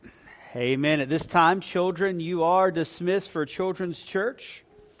Amen. At this time, children, you are dismissed for Children's Church.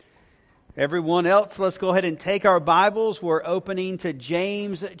 Everyone else, let's go ahead and take our Bibles. We're opening to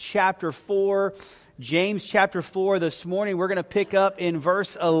James chapter 4. James chapter 4 this morning. We're going to pick up in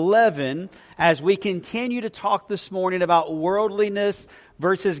verse 11 as we continue to talk this morning about worldliness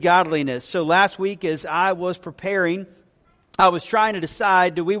versus godliness. So last week as I was preparing, I was trying to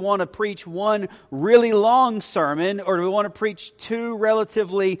decide, do we want to preach one really long sermon or do we want to preach two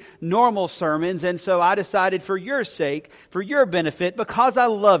relatively normal sermons? And so I decided for your sake, for your benefit, because I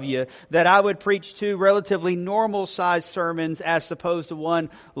love you, that I would preach two relatively normal sized sermons as opposed to one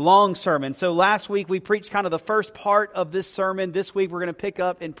long sermon. So last week we preached kind of the first part of this sermon. This week we're going to pick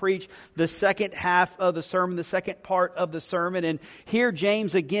up and preach the second half of the sermon, the second part of the sermon. And here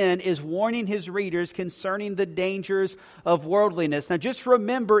James again is warning his readers concerning the dangers of worldliness. Now just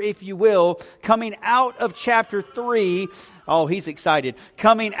remember, if you will, coming out of chapter 3, oh, he's excited.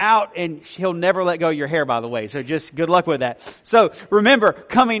 Coming out, and he'll never let go of your hair, by the way, so just good luck with that. So remember,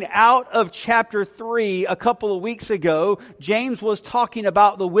 coming out of chapter 3 a couple of weeks ago, James was talking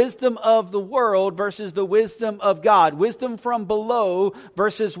about the wisdom of the world versus the wisdom of God. Wisdom from below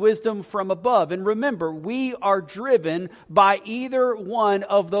versus wisdom from above. And remember, we are driven by either one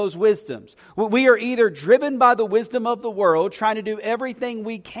of those wisdoms. We are either driven by the wisdom of the world, trying to do everything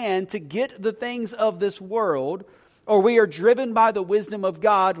we can to get the things of this world, or we are driven by the wisdom of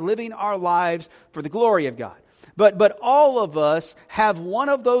God, living our lives for the glory of God. But all of us have one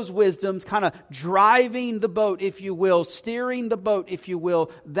of those wisdoms kind of driving the boat, if you will, steering the boat, if you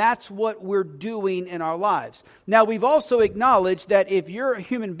will. That's what we're doing in our lives. Now, we've also acknowledged that if you're a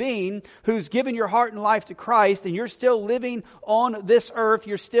human being who's given your heart and life to Christ and you're still living on this earth,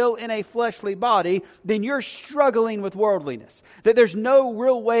 you're still in a fleshly body, then you're struggling with worldliness. That there's no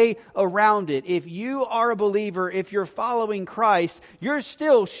real way around it. If you are a believer, if you're following Christ, you're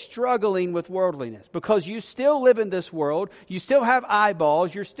still struggling with worldliness because you still live in this world, you still have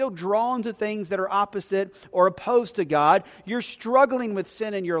eyeballs, you're still drawn to things that are opposite or opposed to God, you're struggling with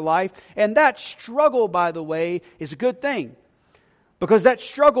sin in your life, and that struggle, by the way, is a good thing. Because that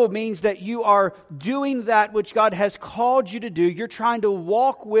struggle means that you are doing that which God has called you to do. You're trying to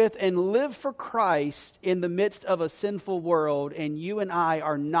walk with and live for Christ in the midst of a sinful world, and you and I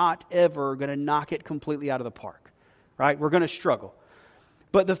are not ever going to knock it completely out of the park. Right? We're going to struggle.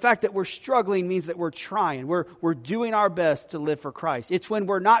 But the fact that we're struggling means that we're trying. We're doing our best to live for Christ. It's when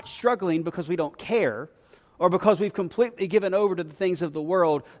we're not struggling because we don't care or because we've completely given over to the things of the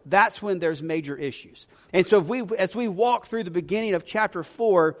world, that's when there's major issues. And so as we walk through the beginning of chapter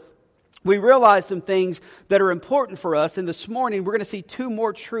 4, we realize some things that are important for us. And this morning, we're going to see two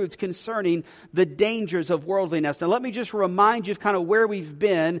more truths concerning the dangers of worldliness. Now, let me just remind you of kind of where we've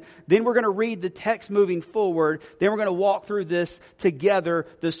been. Then we're going to read the text moving forward. Then we're going to walk through this together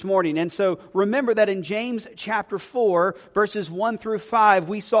this morning. And so remember that in James chapter 4, verses 1 through 5,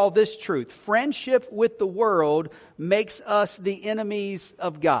 we saw this truth. Friendship with the world makes us the enemies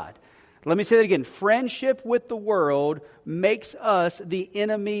of God. Let me say that again. Friendship with the world makes us the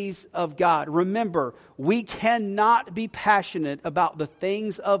enemies of God. Remember, we cannot be passionate about the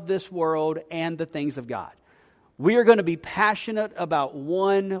things of this world and the things of God. We are going to be passionate about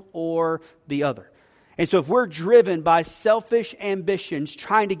one or the other. And so if we're driven by selfish ambitions,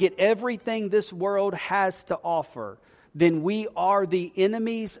 trying to get everything this world has to offer, then we are the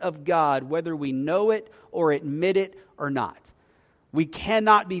enemies of God, whether we know it or admit it or not. We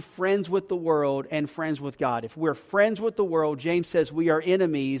cannot be friends with the world and friends with God. If we're friends with the world, James says we are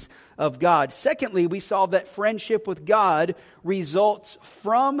enemies of God. Secondly, we saw that friendship with God results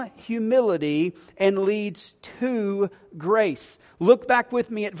from humility and leads to grace. Look back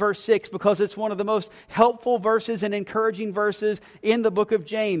with me at verse 6 because it's one of the most helpful verses and encouraging verses in the book of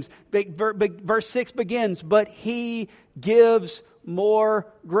James. Verse 6 begins, "But he gives more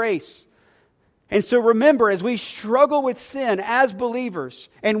grace." And so remember, as we struggle with sin as believers,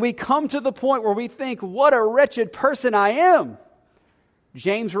 and we come to the point where we think, what a wretched person I am,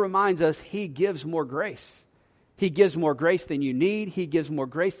 James reminds us he gives more grace. He gives more grace than you need. He gives more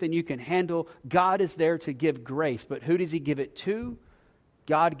grace than you can handle. God is there to give grace. But who does he give it to?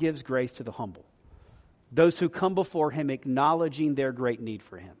 God gives grace to the humble. Those who come before him acknowledging their great need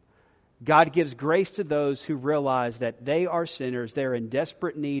for him. God gives grace to those who realize that they are sinners, they're in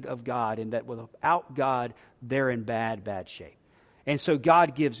desperate need of God, and that without God, they're in bad shape. And so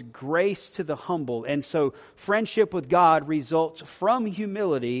God gives grace to the humble. And so friendship with God results from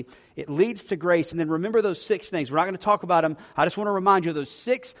humility. It leads to grace. And then remember those 6 things. We're not going to talk about them. I just want to remind you of those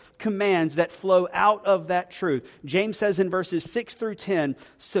 6 commands that flow out of that truth. James says in verses 6 through 10,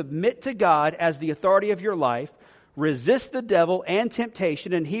 submit to God as the authority of your life. Resist the devil and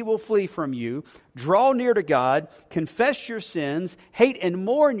temptation, and he will flee from you. Draw near to God, confess your sins, hate and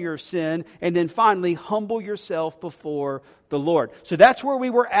mourn your sin, and then finally humble yourself before the Lord. So that's where we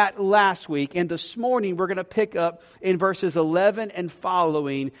were at last week, and this morning we're going to pick up in verses 11 and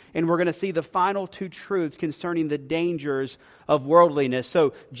following, and we're going to see the final two truths concerning the dangers of worldliness.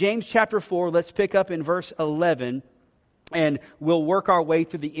 So James chapter 4, let's pick up in verse 11, and we'll work our way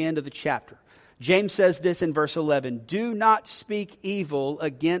through the end of the chapter. James says this in verse 11, "Do not speak evil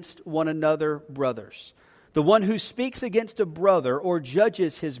against one another, brothers. The one who speaks against a brother or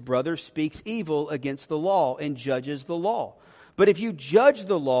judges his brother speaks evil against the law and judges the law. But if you judge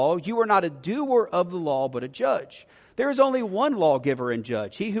the law, you are not a doer of the law, but a judge. There is only one lawgiver and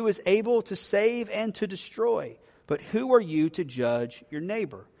judge, he who is able to save and to destroy. But who are you to judge your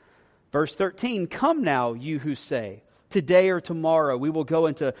neighbor?" Verse 13, "Come now, you who say, today or tomorrow we will go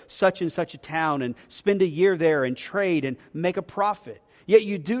into such and such a town and spend a year there and trade and make a profit. Yet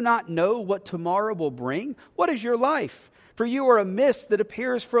you do not know what tomorrow will bring. What is your life? For you are a mist that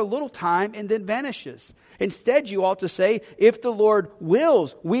appears for a little time and then vanishes. Instead you ought to say, if the Lord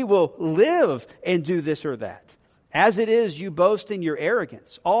wills, we will live and do this or that. As it is, you boast in your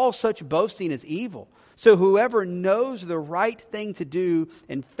arrogance. All such boasting is evil. So whoever knows the right thing to do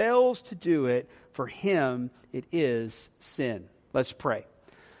and fails to do it, for him it is sin." Let's pray.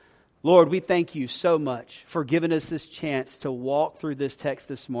 Lord, we thank you so much for giving us this chance to walk through this text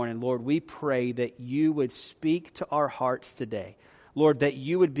this morning. Lord, we pray that you would speak to our hearts today. Lord, that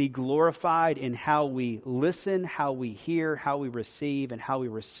you would be glorified in how we listen, how we hear, how we receive, and how we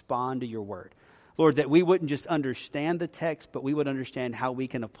respond to your word. Lord, that we wouldn't just understand the text, but we would understand how we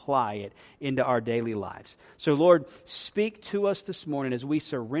can apply it into our daily lives. So, Lord, speak to us this morning as we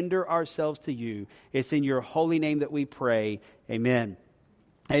surrender ourselves to you. It's in your holy name that we pray. Amen.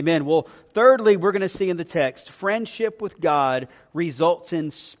 Amen. Well, thirdly, we're going to see in the text, friendship with God results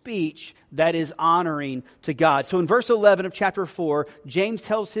in speech that is honoring to God. So in verse 11 of chapter 4, James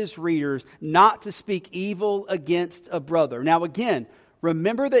tells his readers not to speak evil against a brother. Now again,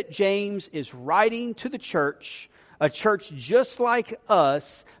 remember that James is writing to the church, a church just like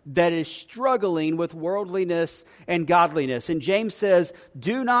us that is struggling with worldliness and godliness. And James says,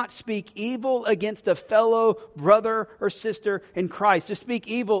 do not speak evil against a fellow brother or sister in Christ. To speak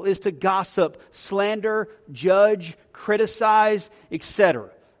evil is to gossip, slander, judge, criticize,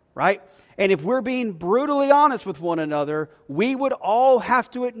 etc. Right? And if we're being brutally honest with one another, we would all have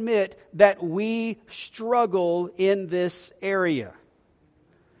to admit that we struggle in this area.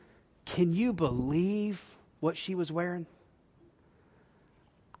 Can you believe what she was wearing?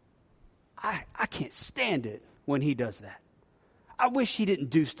 I can't stand it when he does that. I wish he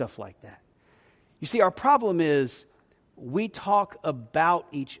didn't do stuff like that. You see, our problem is we talk about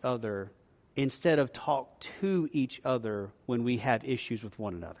each other instead of talk to each other when we have issues with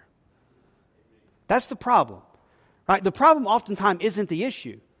one another. That's the problem, right? The problem oftentimes isn't the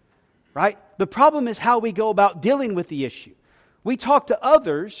issue, right? The problem is how we go about dealing with the issue. We talk to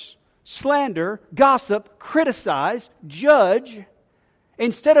others, slander, gossip, criticize, judge,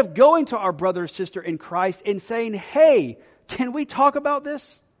 instead of going to our brother or sister in Christ and saying, hey, can we talk about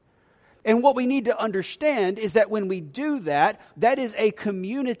this? And what we need to understand is that when we do that, that is a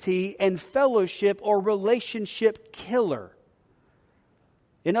community and fellowship or relationship killer.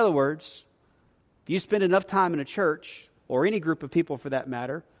 In other words, if you spend enough time in a church, or any group of people for that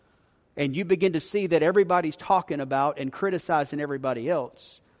matter, and you begin to see that everybody's talking about and criticizing everybody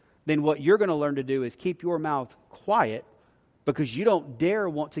else, then what you're going to learn to do is keep your mouth quiet, because you don't dare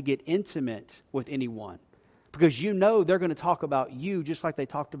want to get intimate with anyone. Because you know they're going to talk about you just like they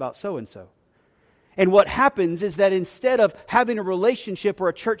talked about so-and-so. And what happens is that instead of having a relationship or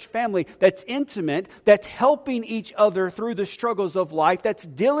a church family that's intimate, that's helping each other through the struggles of life, that's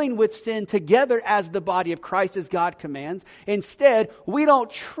dealing with sin together as the body of Christ as God commands, instead, we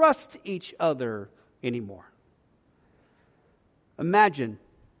don't trust each other anymore. Imagine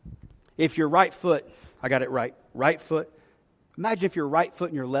if your right foot, I got it right foot, imagine if your right foot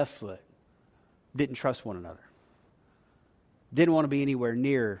and your left foot didn't trust one another, didn't want to be anywhere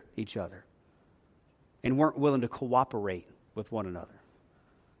near each other, and weren't willing to cooperate with one another.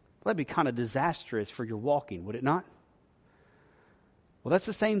 Well, that'd be kind of disastrous for your walking, would it not? Well, that's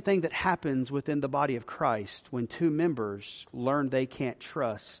the same thing that happens within the body of Christ when two members learn they can't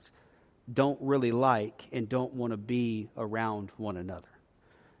trust, don't really like, and don't want to be around one another.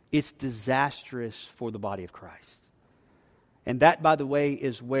 It's disastrous for the body of Christ. And that, by the way,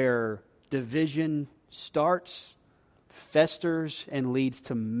 is where division starts, festers, and leads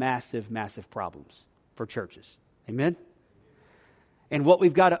to massive, massive problems for churches. Amen? And what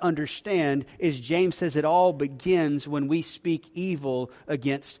we've got to understand is James says it all begins when we speak evil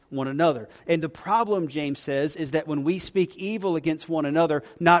against one another. And the problem, James says, is that when we speak evil against one another,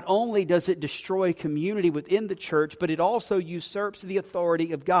 not only does it destroy community within the church, but it also usurps the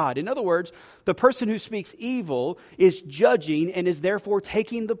authority of God. In other words, the person who speaks evil is judging and is therefore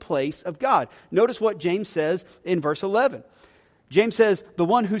taking the place of God. Notice what James says in verse 11. James says, the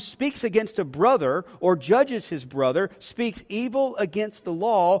one who speaks against a brother or judges his brother speaks evil against the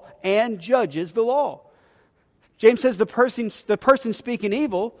law and judges the law. James says the person speaking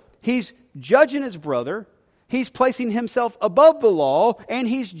evil, he's judging his brother, he's placing himself above the law, and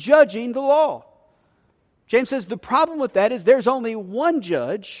he's judging the law. James says the problem with that is there's only one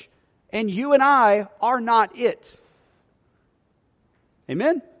judge, and you and I are not it.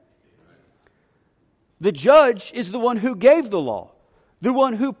 Amen? The judge is the one who gave the law, the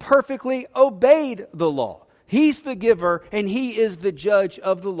one who perfectly obeyed the law. He's the giver and he is the judge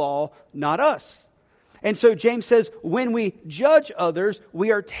of the law, not us. And so James says, when we judge others, we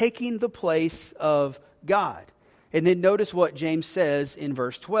are taking the place of God. And then notice what James says in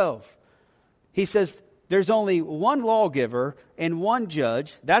verse 12. He says, there's only one lawgiver and one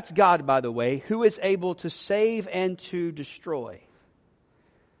judge, that's God, by the way, who is able to save and to destroy.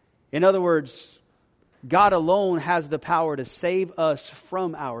 In other words, God alone has the power to save us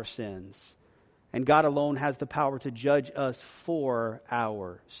from our sins. And God alone has the power to judge us for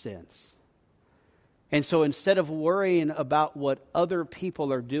our sins. And so instead of worrying about what other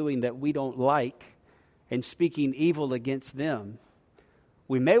people are doing that we don't like and speaking evil against them,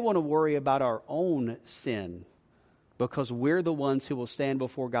 we may want to worry about our own sin because we're the ones who will stand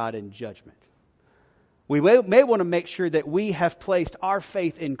before God in judgment. We may want to make sure that we have placed our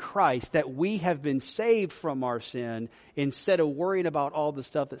faith in Christ, that we have been saved from our sin, instead of worrying about all the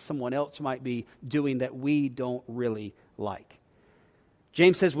stuff that someone else might be doing that we don't really like.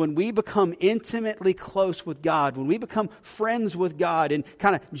 James says when we become intimately close with God, when we become friends with God, in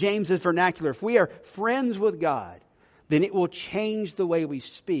kind of James's vernacular, if we are friends with God, then it will change the way we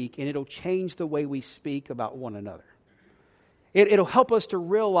speak, and it'll change the way we speak about one another. It'll help us to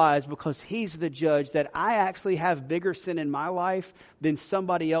realize, because He's the judge, that I actually have bigger sin in my life than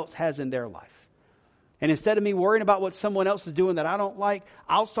somebody else has in their life. And instead of me worrying about what someone else is doing that I don't like,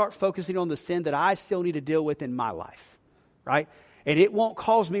 I'll start focusing on the sin that I still need to deal with in my life. Right? And it won't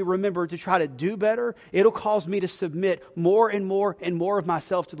cause me, remember, to try to do better. It'll cause me to submit more and more and more of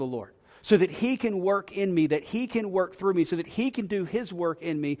myself to the Lord, so that He can work in me, that He can work through me, so that He can do His work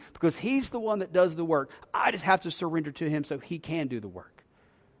in me, because He's the one that does the work. I just have to surrender to Him so He can do the work.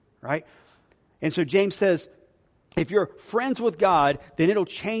 Right? And so James says, if you're friends with God, then it'll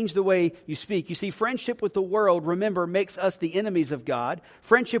change the way you speak. You see, friendship with the world, remember, makes us the enemies of God.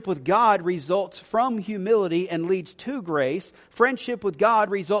 Friendship with God results from humility and leads to grace. Friendship with God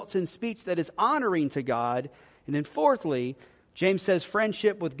results in speech that is honoring to God. And then fourthly, James says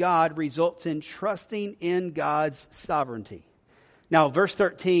friendship with God results in trusting in God's sovereignty. Now, verse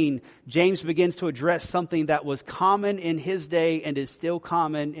 13, James begins to address something that was common in his day and is still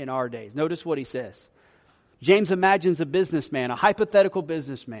common in our days. Notice what he says. James imagines a businessman, a hypothetical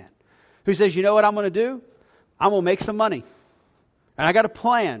businessman, who says, you know what I'm going to do? I'm going to make some money. And I got a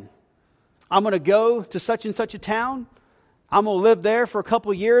plan. I'm going to go to such and such a town. I'm going to live there for a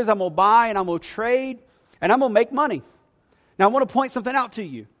couple of years. I'm going to buy and I'm going to trade. And I'm going to make money. Now, I want to point something out to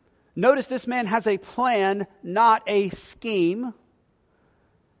you. Notice this man has a plan, not a scheme.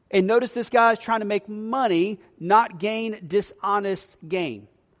 And notice this guy is trying to make money, not gain dishonest gain.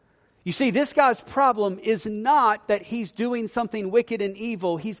 You see, this guy's problem is not that he's doing something wicked and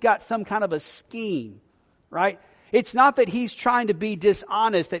evil. He's got some kind of a scheme, right? It's not that he's trying to be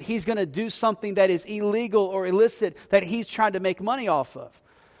dishonest, that he's going to do something that is illegal or illicit, that he's trying to make money off of.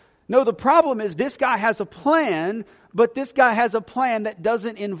 No, the problem is this guy has a plan, but this guy has a plan that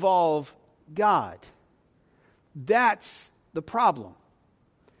doesn't involve God. That's the problem.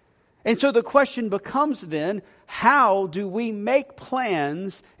 And so the question becomes then, how do we make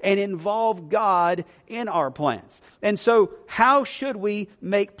plans and involve God in our plans? And so how should we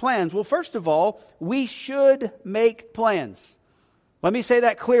make plans? Well, first of all, we should make plans. Let me say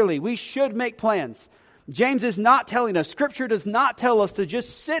that clearly. We should make plans. James is not telling us, Scripture does not tell us to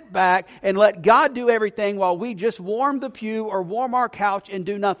just sit back and let God do everything while we just warm the pew or warm our couch and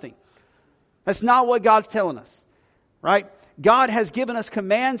do nothing. That's not what God's telling us, right? God has given us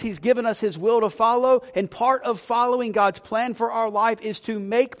commands. He's given us His will to follow. And part of following God's plan for our life is to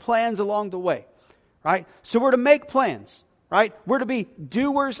make plans along the way, right? So we're to make plans, right? We're to be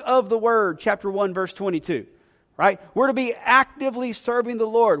doers of the word, chapter 1, verse 22, right? We're to be actively serving the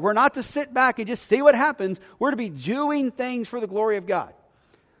Lord. We're not to sit back and just see what happens. We're to be doing things for the glory of God.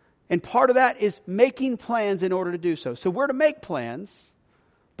 And part of that is making plans in order to do so. So we're to make plans,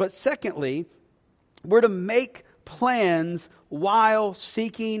 but secondly, we're to make plans while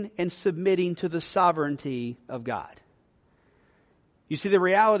seeking and submitting to the sovereignty of God. You see, the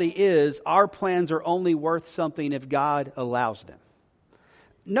reality is our plans are only worth something if God allows them.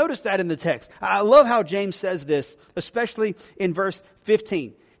 Notice that in the text. I love how James says this, especially in verse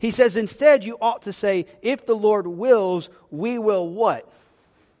 15. He says, instead you ought to say, if the Lord wills, we will what?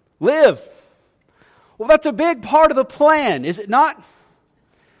 Live. Well, that's a big part of the plan, is it not?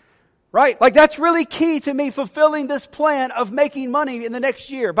 Right? Like that's really key to me fulfilling this plan of making money in the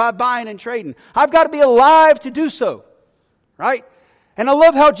next year by buying and trading. I've got to be alive to do so. Right? And I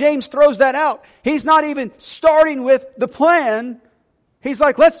love how James throws that out. He's not even starting with the plan. He's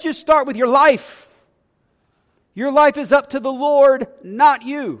like, let's just start with your life. Your life is up to the Lord, not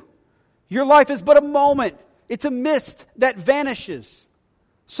you. Your life is but a moment. It's a mist that vanishes.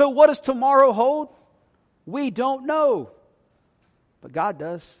 So what does tomorrow hold? We don't know. But God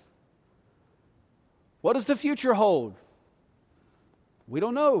does. What does the future hold? We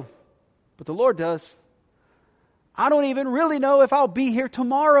don't know. But the Lord does. I don't even really know if I'll be here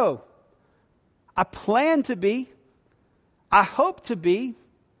tomorrow. I plan to be. I hope to be.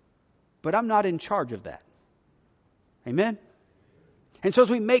 But I'm not in charge of that. Amen? And so as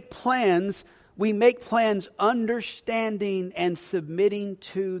we make plans understanding and submitting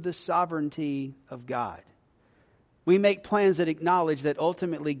to the sovereignty of God. We make plans that acknowledge that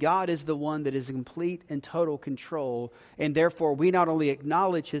ultimately God is the one that is in complete and total control. And therefore we not only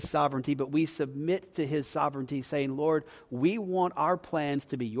acknowledge His sovereignty, but we submit to His sovereignty saying, Lord, we want our plans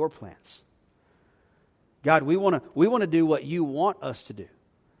to be your plans. God, we want to do what you want us to do.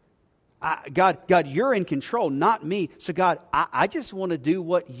 God, you're in control, not me. So God, I just want to do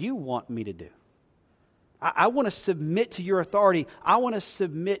what you want me to do. I want to submit to your authority. I want to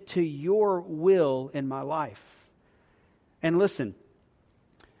submit to your will in my life. And listen,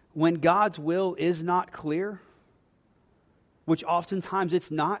 when God's will is not clear, which oftentimes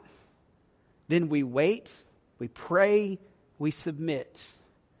it's not, then we wait, we pray, we submit,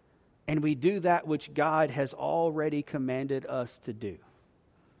 and we do that which God has already commanded us to do.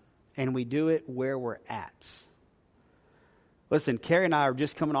 And we do it where we're at. Listen, Carrie and I are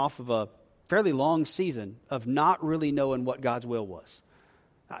just coming off of a fairly long season of not really knowing what God's will was.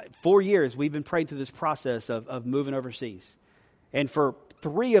 4 years we've been praying through this process of moving overseas. And for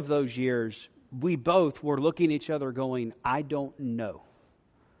 3 of those years, we both were looking at each other going, I don't know.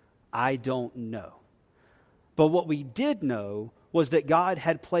 I don't know. But what we did know was that God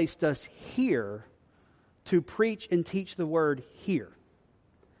had placed us here to preach and teach the word here.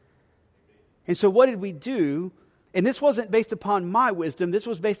 And so what did we do? And this wasn't based upon my wisdom. This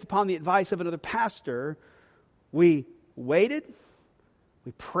was based upon the advice of another pastor. We waited.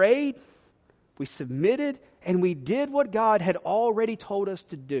 We prayed. We submitted. And we did what God had already told us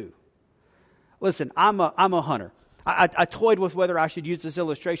to do. Listen, I'm a hunter. I toyed with whether I should use this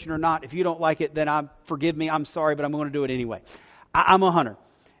illustration or not. If you don't like it, then forgive me. I'm sorry, but I'm going to do it anyway. I'm a hunter.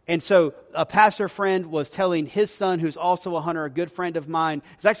 And so a pastor friend was telling his son, who's also a hunter, a good friend of mine.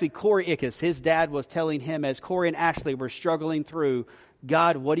 It's actually Corey Ickes. His dad was telling him as Corey and Ashley were struggling through,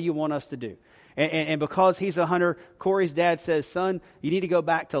 God, what do you want us to do? And because he's a hunter, Corey's dad says, son, you need to go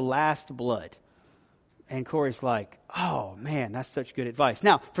back to last blood. And Corey's like, oh man, that's such good advice.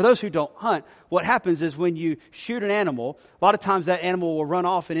 Now, for those who don't hunt, what happens is when you shoot an animal, a lot of times that animal will run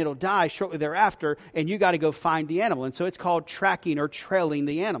off and it'll die shortly thereafter, and you got to go find the animal. And so it's called tracking or trailing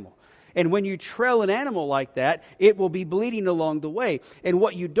the animal. And when you trail an animal like that, it will be bleeding along the way. And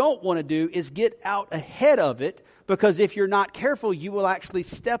what you don't want to do is get out ahead of it, because if you're not careful, you will actually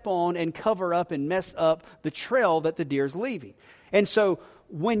step on and cover up and mess up the trail that the deer's leaving. And so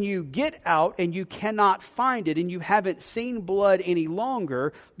when you get out and you cannot find it and you haven't seen blood any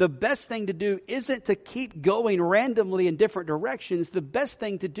longer, the best thing to do isn't to keep going randomly in different directions. The best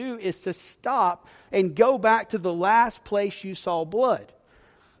thing to do is to stop and go back to the last place you saw blood.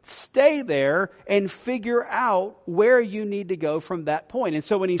 Stay there and figure out where you need to go from that point. And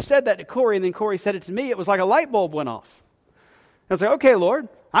so when he said that to Corey, and then Corey said it to me, it was like a light bulb went off. I was like, okay, Lord,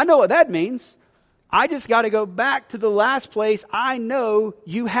 I know what that means. I just got to go back to the last place I know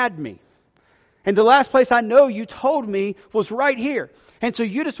you had me. And the last place I know you told me was right here. And so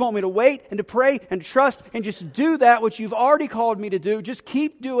you just want me to wait and to pray and to trust and just do that which you've already called me to do. Just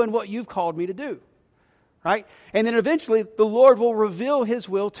keep doing what you've called me to do. Right? And then eventually the Lord will reveal His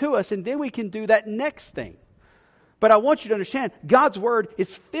will to us, and then we can do that next thing. But I want you to understand, God's Word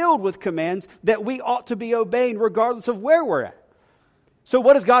is filled with commands that we ought to be obeying regardless of where we're at. So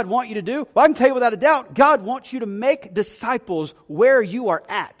what does God want you to do? Well, I can tell you without a doubt, God wants you to make disciples where you are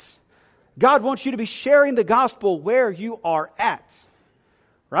at. God wants you to be sharing the gospel where you are at.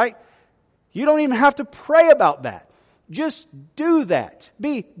 Right? You don't even have to pray about that. Just do that.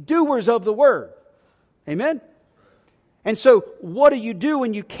 Be doers of the Word. Amen? And so, what do you do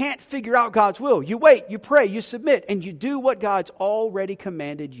when you can't figure out God's will? You wait, you pray, you submit, and you do what God's already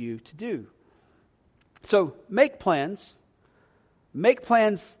commanded you to do. So, make plans. Make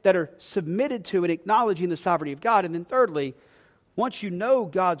plans that are submitted to and acknowledging the sovereignty of God. And then thirdly, once you know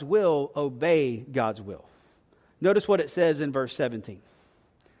God's will, obey God's will. Notice what it says in verse 17.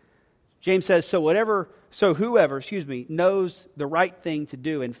 James says, whoever knows the right thing to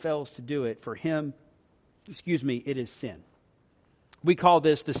do and fails to do it, for him, it is sin. We call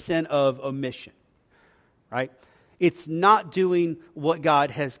this the sin of omission, right? It's not doing what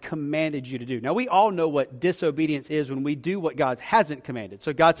God has commanded you to do. Now, we all know what disobedience is when we do what God hasn't commanded.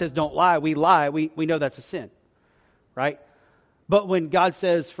 So God says, don't lie. We lie. We know that's a sin, right? But when God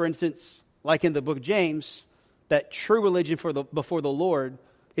says, for instance, like in the book of James, that true religion before the Lord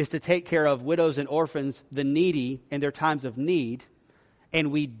is to take care of widows and orphans, the needy in their times of need,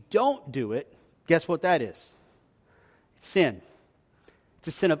 and we don't do it, guess what that is? It's sin. It's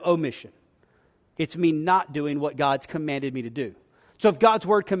a sin of omission. It's me not doing what God's commanded me to do. So if God's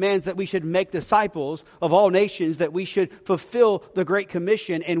Word commands that we should make disciples of all nations, that we should fulfill the Great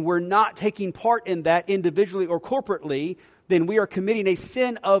Commission, and we're not taking part in that individually or corporately, then we are committing a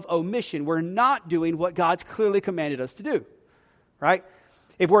sin of omission. We're not doing what God's clearly commanded us to do. Right?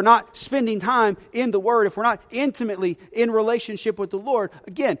 If we're not spending time in the Word, if we're not intimately in relationship with the Lord,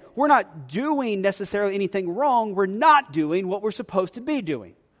 again, we're not doing necessarily anything wrong. We're not doing what we're supposed to be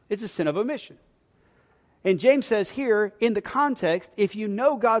doing. It's a sin of omission. And James says here, in the context, if you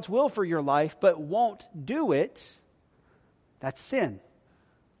know God's will for your life but won't do it, that's sin.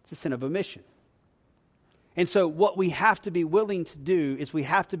 It's a sin of omission. And so what we have to be willing to do is we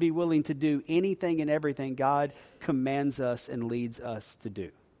have to be willing to do anything and everything God commands us and leads us to do.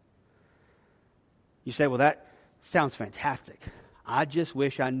 You say, well, that sounds fantastic. I just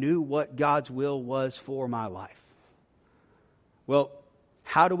wish I knew what God's will was for my life. Well,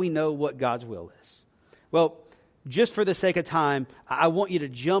 how do we know what God's will is? Well, just for the sake of time, I want you to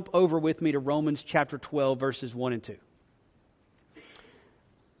jump over with me to Romans chapter 12, verses 1 and 2.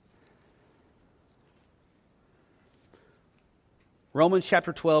 Romans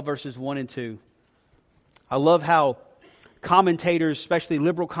chapter 12, verses 1 and 2. I love how commentators, especially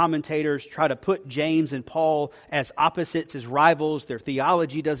liberal commentators, try to put James and Paul as opposites, as rivals. Their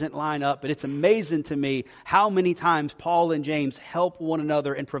theology doesn't line up. But it's amazing to me how many times Paul and James help one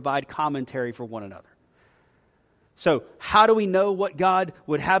another and provide commentary for one another. So, how do we know what God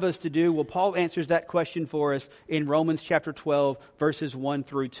would have us to do? Well, Paul answers that question for us in Romans chapter 12, verses 1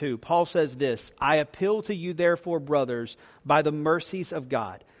 through 2. Paul says this, I appeal to you, therefore, brothers, by the mercies of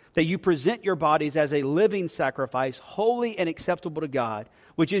God, that you present your bodies as a living sacrifice, holy and acceptable to God,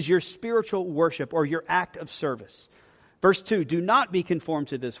 which is your spiritual worship or your act of service. Verse 2, do not be conformed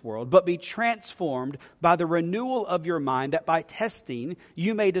to this world, but be transformed by the renewal of your mind, that by testing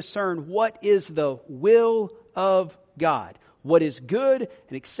you may discern what is the will of God, what is good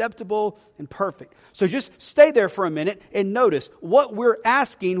and acceptable and perfect. So just stay there for a minute and notice what we're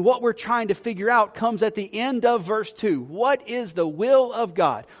asking, what we're trying to figure out comes at the end of verse 2. What is the will of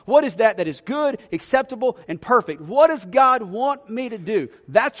God? What is that is good, acceptable, and perfect? What does God want me to do?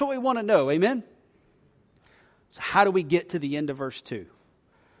 That's what we want to know. Amen? So how do we get to the end of verse 2?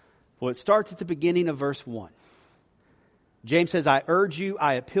 Well, it starts at the beginning of verse 1. James says, I urge you,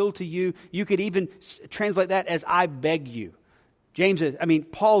 I appeal to you. You could even translate that as I beg you.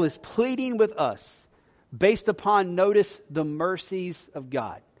 Paul is pleading with us based upon, notice, the mercies of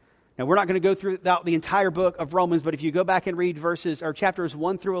God. Now, we're not going to go through the entire book of Romans, but if you go back and read chapters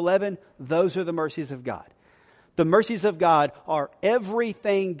 1 through 11, those are the mercies of God. The mercies of God are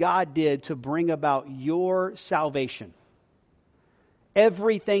everything God did to bring about your salvation.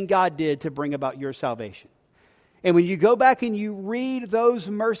 Everything God did to bring about your salvation. And when you go back and you read those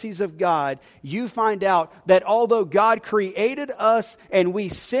mercies of God, you find out that although God created us and we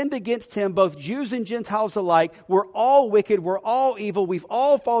sinned against Him, both Jews and Gentiles alike, we're all wicked, we're all evil, we've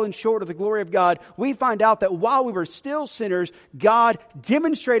all fallen short of the glory of God. We find out that while we were still sinners, God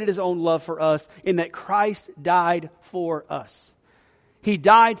demonstrated His own love for us in that Christ died for us. He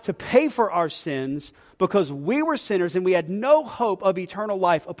died to pay for our sins because we were sinners and we had no hope of eternal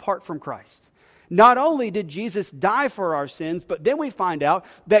life apart from Christ. Not only did Jesus die for our sins, but then we find out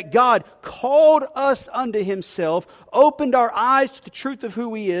that God called us unto himself, opened our eyes to the truth of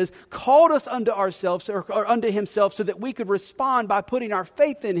who he is, called us unto ourselves or unto himself so that we could respond by putting our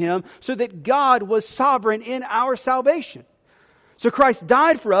faith in him, so that God was sovereign in our salvation. So Christ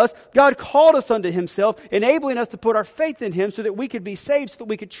died for us. God called us unto himself, enabling us to put our faith in him so that we could be saved, so that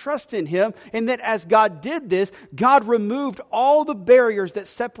we could trust in him. And that as God did this, God removed all the barriers that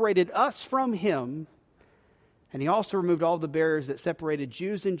separated us from him. And he also removed all the barriers that separated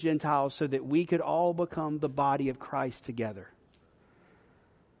Jews and Gentiles so that we could all become the body of Christ together.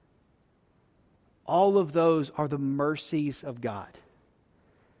 All of those are the mercies of God.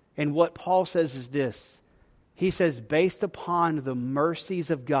 And what Paul says is this. He says, based upon the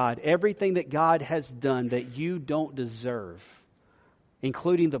mercies of God, everything that God has done that you don't deserve,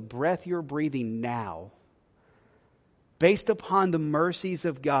 including the breath you're breathing now, based upon the mercies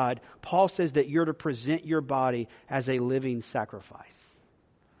of God, Paul says that you're to present your body as a living sacrifice.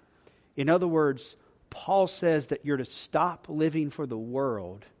 In other words, Paul says that you're to stop living for the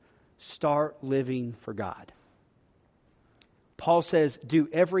world, start living for God. Paul says, do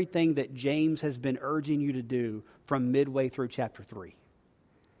everything that James has been urging you to do from midway through chapter 3.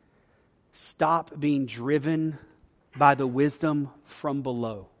 Stop being driven by the wisdom from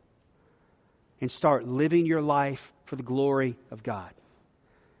below and start living your life for the glory of God.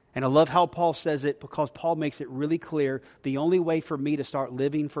 And I love how Paul says it, because Paul makes it really clear. The only way for me to start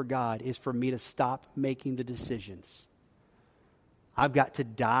living for God is for me to stop making the decisions. I've got to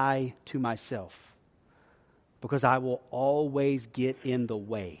die to myself, because I will always get in the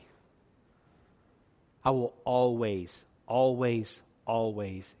way. I will always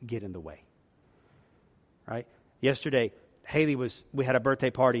get in the way. Right? Yesterday, we had a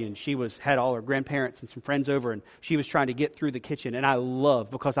birthday party, and she had all her grandparents and some friends over, and she was trying to get through the kitchen. And I love,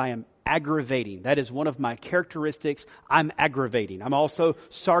 because I am aggravating. That is one of my characteristics. I'm aggravating. I'm also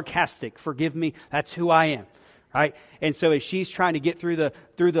sarcastic. Forgive me. That's who I am. Right? And so as she's trying to get through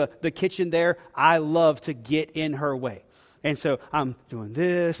the kitchen there, I love to get in her way. And so I'm doing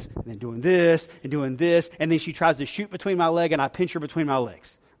this, and then doing this, and doing this, and then she tries to shoot between my leg, and I pinch her between my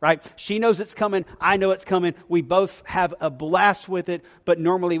legs. Right? She knows it's coming. I know it's coming. We both have a blast with it, but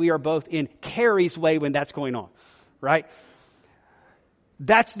normally we are both in Carrie's way when that's going on. Right?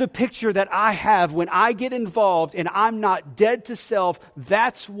 That's the picture that I have when I get involved and I'm not dead to self.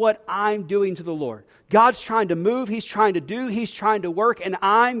 That's what I'm doing to the Lord. God's trying to move. He's trying to do. He's trying to work. And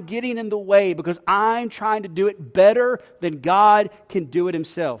I'm getting in the way because I'm trying to do it better than God can do it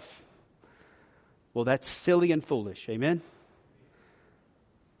himself. Well, that's silly and foolish. Amen?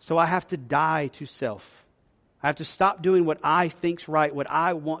 So I have to die to self. I have to stop doing what I think's right, what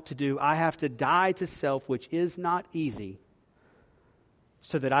I want to do. I have to die to self, which is not easy,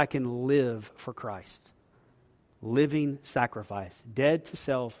 so that I can live for Christ. Living sacrifice. Dead to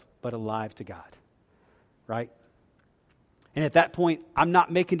self, but alive to God. Right? And at that point, I'm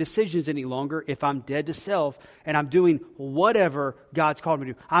not making decisions any longer if I'm dead to self and I'm doing whatever God's called me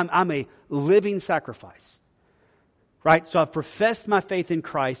to do. I'm a living sacrifice. Right? So I've professed my faith in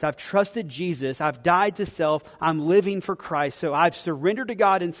Christ. I've trusted Jesus. I've died to self. I'm living for Christ. So I've surrendered to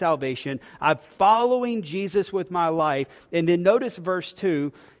God in salvation. I'm following Jesus with my life. And then notice verse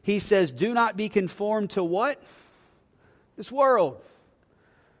 2. He says, do not be conformed to what? This world.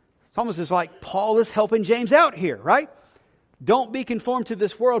 It's almost as like Paul is helping James out here, right? Don't be conformed to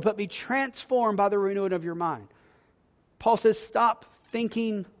this world, but be transformed by the renewing of your mind. Paul says, stop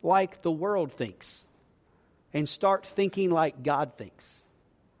thinking like the world thinks. And start thinking like God thinks.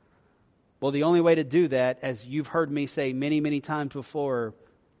 Well, the only way to do that, as you've heard me say many, many times before,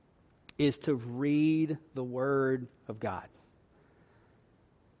 is to read the Word of God.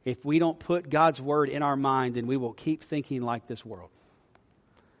 If we don't put God's Word in our mind, then we will keep thinking like this world.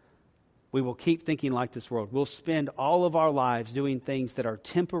 We will keep thinking like this world. We'll spend all of our lives doing things that are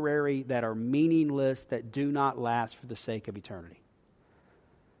temporary, that are meaningless, that do not last for the sake of eternity.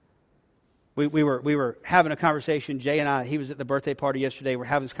 We were having a conversation, Jay and I, he was at the birthday party yesterday, we're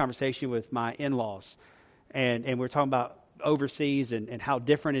having this conversation with my in-laws, and we're talking about overseas and how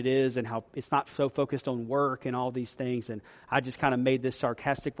different it is and how it's not so focused on work and all these things, and I just kind of made this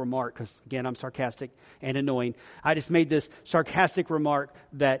sarcastic remark, because again, I'm sarcastic and annoying. I just made this sarcastic remark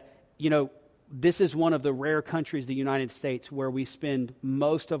that, this is one of the rare countries, the United States, where we spend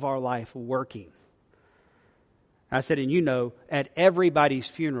most of our life working. I said, and at everybody's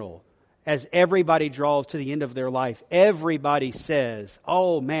funeral, as everybody draws to the end of their life, everybody says,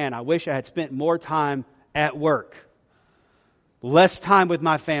 oh man, I wish I had spent more time at work. Less time with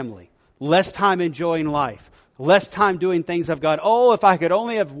my family. Less time enjoying life. less time doing things of God. Oh, if I could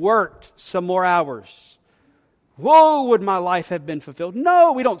only have worked some more hours. Whoa, would my life have been fulfilled?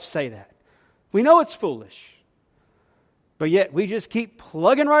 No, we don't say that. We know it's foolish. But yet we just keep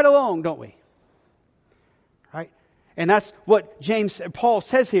plugging right along, don't we? Right? And that's what Paul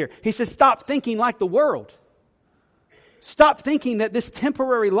says here. He says, stop thinking like the world. Stop thinking that this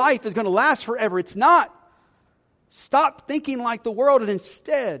temporary life is going to last forever. It's not. Stop thinking like the world and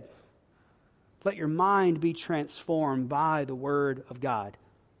instead let your mind be transformed by the Word of God.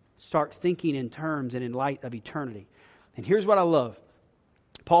 Start thinking in terms and in light of eternity. And here's what I love.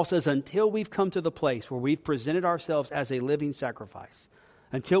 Paul says, until we've come to the place where we've presented ourselves as a living sacrifice,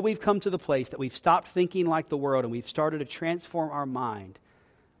 until we've come to the place that we've stopped thinking like the world and we've started to transform our mind,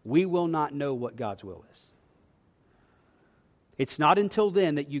 we will not know what God's will is. It's not until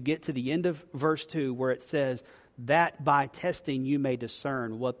then that you get to the end of verse 2 where it says that by testing you may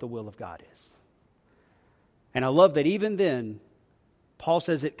discern what the will of God is. And I love that even then, Paul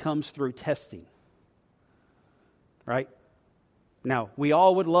says it comes through testing. Right? Now, we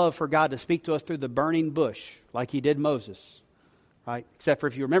all would love for God to speak to us through the burning bush like He did Moses. Right? Except for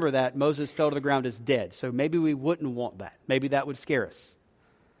if you remember that, Moses fell to the ground as dead. So maybe we wouldn't want that. Maybe that would scare us.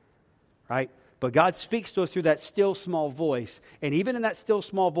 Right? But God speaks to us through that still small voice. And even in that still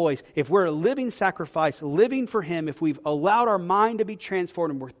small voice, if we're a living sacrifice, living for Him, if we've allowed our mind to be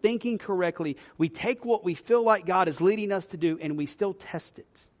transformed and we're thinking correctly, we take what we feel like God is leading us to do and we still test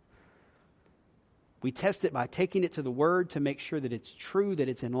it. We test it by taking it to the Word to make sure that it's true, that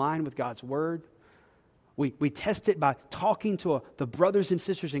it's in line with God's Word. We test it by talking to the brothers and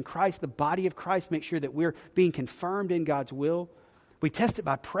sisters in Christ, the body of Christ, make sure that we're being confirmed in God's will. We test it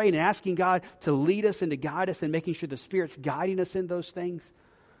by praying and asking God to lead us and to guide us and making sure the Spirit's guiding us in those things.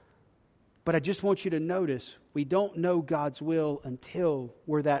 But I just want you to notice, we don't know God's will until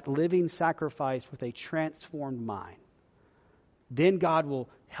we're that living sacrifice with a transformed mind. Then God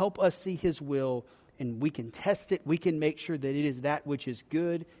will help us see His will and we can test it. We can make sure that it is that which is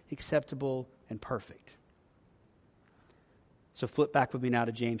good, acceptable, and perfect. So flip back with me now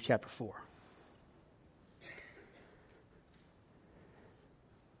to James chapter 4.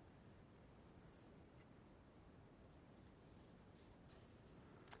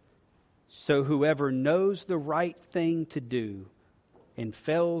 So whoever knows the right thing to do and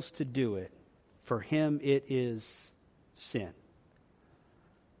fails to do it, for him it is sin.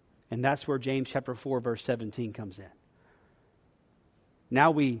 And that's where James chapter 4 verse 17 comes in.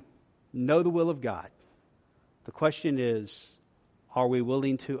 Now we know the will of God. The question is, are we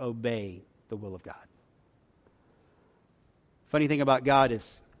willing to obey the will of God? Funny thing about God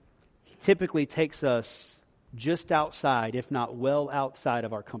is He typically takes us just outside, if not well outside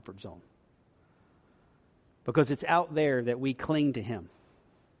of our comfort zone. Because it's out there that we cling to Him.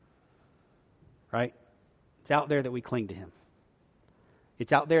 Right? It's out there that we cling to Him.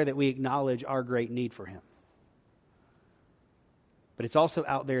 It's out there that we acknowledge our great need for Him. But it's also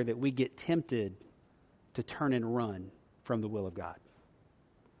out there that we get tempted to turn and run from the will of God.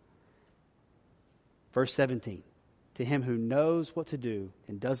 Verse 17. To him who knows what to do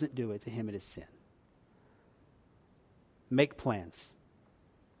and doesn't do it, to him it is sin. Make plans.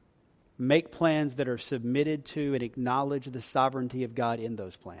 Make plans that are submitted to and acknowledge the sovereignty of God in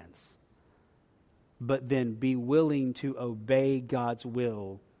those plans. But then be willing to obey God's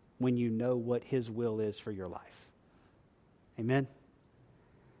will when you know what His will is for your life. Amen?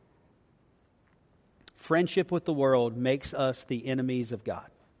 Friendship with the world makes us the enemies of God.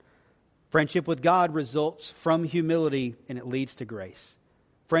 Friendship with God results from humility and it leads to grace.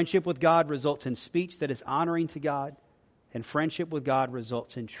 Friendship with God results in speech that is honoring to God. And friendship with God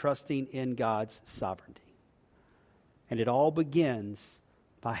results in trusting in God's sovereignty. And it all begins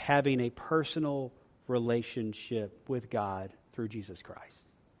by having a personal relationship with God through Jesus Christ.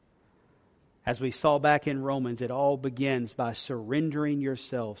 As we saw back in Romans, it all begins by surrendering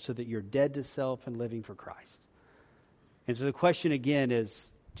yourself so that you're dead to self and living for Christ. And so the question again is,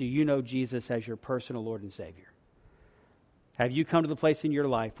 do you know Jesus as your personal Lord and Savior? Have you come to the place in your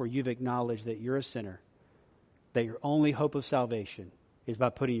life where you've acknowledged that you're a sinner, that your only hope of salvation is by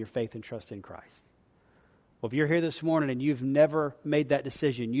putting your faith and trust in Christ? Well, if you're here this morning and you've never made that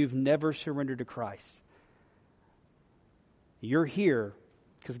decision, you've never surrendered to Christ, you're here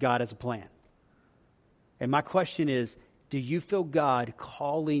because God has a plan. And my question is, do you feel God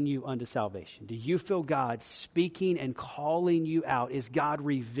calling you unto salvation? Do you feel God speaking and calling you out? Is God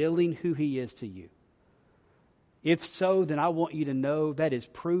revealing who He is to you? If so, then I want you to know that is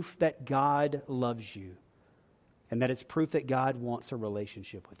proof that God loves you. And that it's proof that God wants a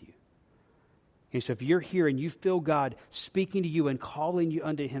relationship with you. And so if you're here and you feel God speaking to you and calling you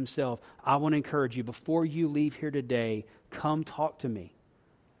unto himself, I want to encourage you, before you leave here today, come talk to me.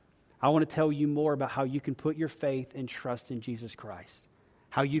 I want to tell you more about how you can put your faith and trust in Jesus Christ.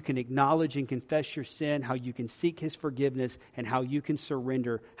 How you can acknowledge and confess your sin, how you can seek his forgiveness, and how you can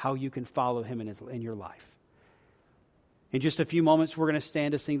surrender, how you can follow him in your life. In just a few moments, we're going to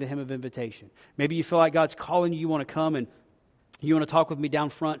stand to sing the hymn of invitation. Maybe you feel like God's calling you, you want to come and you want to talk with me down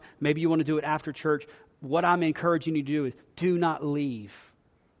front. Maybe you want to do it after church. What I'm encouraging you to do is do not leave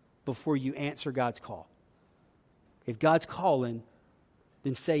before you answer God's call. If God's calling,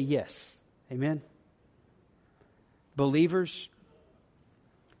 then say yes. Amen? Believers,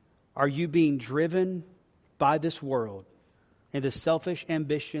 are you being driven by this world and the selfish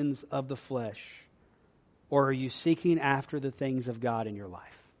ambitions of the flesh? Or are you seeking after the things of God in your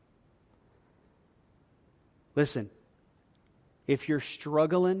life? Listen, if you're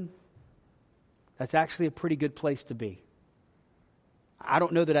struggling, that's actually a pretty good place to be. I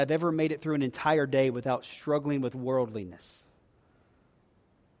don't know that I've ever made it through an entire day without struggling with worldliness.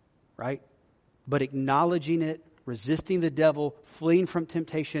 Right? But acknowledging it, resisting the devil, fleeing from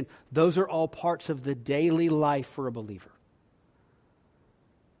temptation, those are all parts of the daily life for a believer.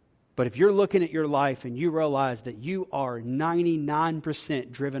 But if you're looking at your life and you realize that you are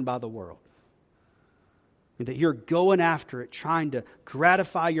 99% driven by the world, and that you're going after it, trying to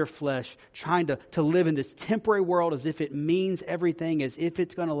gratify your flesh, trying to live in this temporary world as if it means everything, as if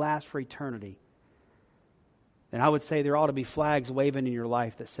it's going to last for eternity, then I would say there ought to be flags waving in your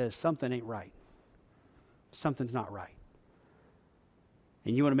life that says something ain't right. Something's not right.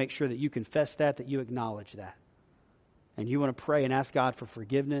 And you want to make sure that you confess that you acknowledge that. And you want to pray and ask God for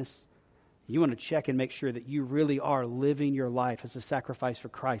forgiveness. You want to check and make sure that you really are living your life as a sacrifice for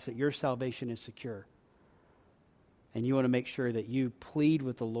Christ, that your salvation is secure. And you want to make sure that you plead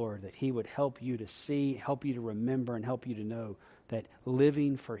with the Lord that he would help you to see, help you to remember, and help you to know that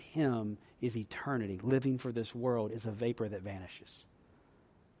living for him is eternity. Living for this world is a vapor that vanishes.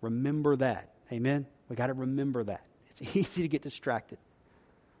 Remember that. Amen? We got to remember that. It's easy to get distracted.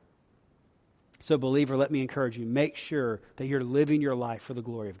 So, believer, let me encourage you. Make sure that you're living your life for the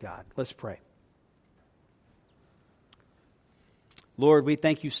glory of God. Let's pray. Lord, we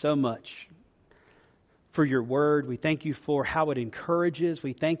thank you so much for your word. We thank you for how it encourages.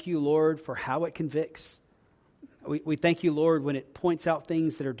 We thank you, Lord, for how it convicts. We thank you, Lord, when it points out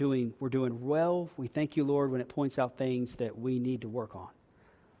things that we're doing well. We thank you, Lord, when it points out things that we need to work on.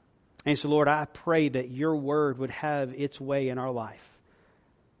 And so, Lord, I pray that your word would have its way in our life.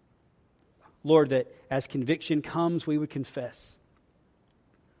 Lord, that as conviction comes, we would confess.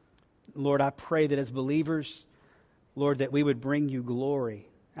 Lord, I pray that as believers, Lord, that we would bring you glory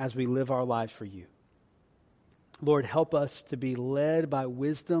as we live our lives for you. Lord, help us to be led by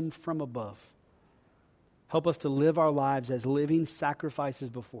wisdom from above. Help us to live our lives as living sacrifices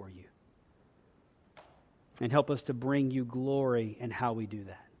before you. And help us to bring you glory in how we do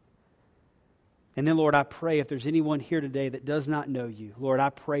that. And then, Lord, I pray if there's anyone here today that does not know you, Lord, I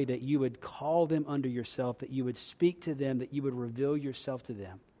pray that you would call them unto yourself, that you would speak to them, that you would reveal yourself to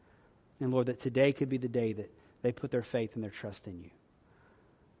them. And, Lord, that today could be the day that they put their faith and their trust in you.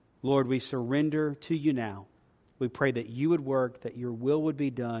 Lord, we surrender to you now. We pray that you would work, that your will would be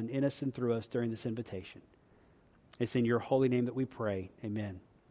done in us and through us during this invitation. It's in your holy name that we pray. Amen.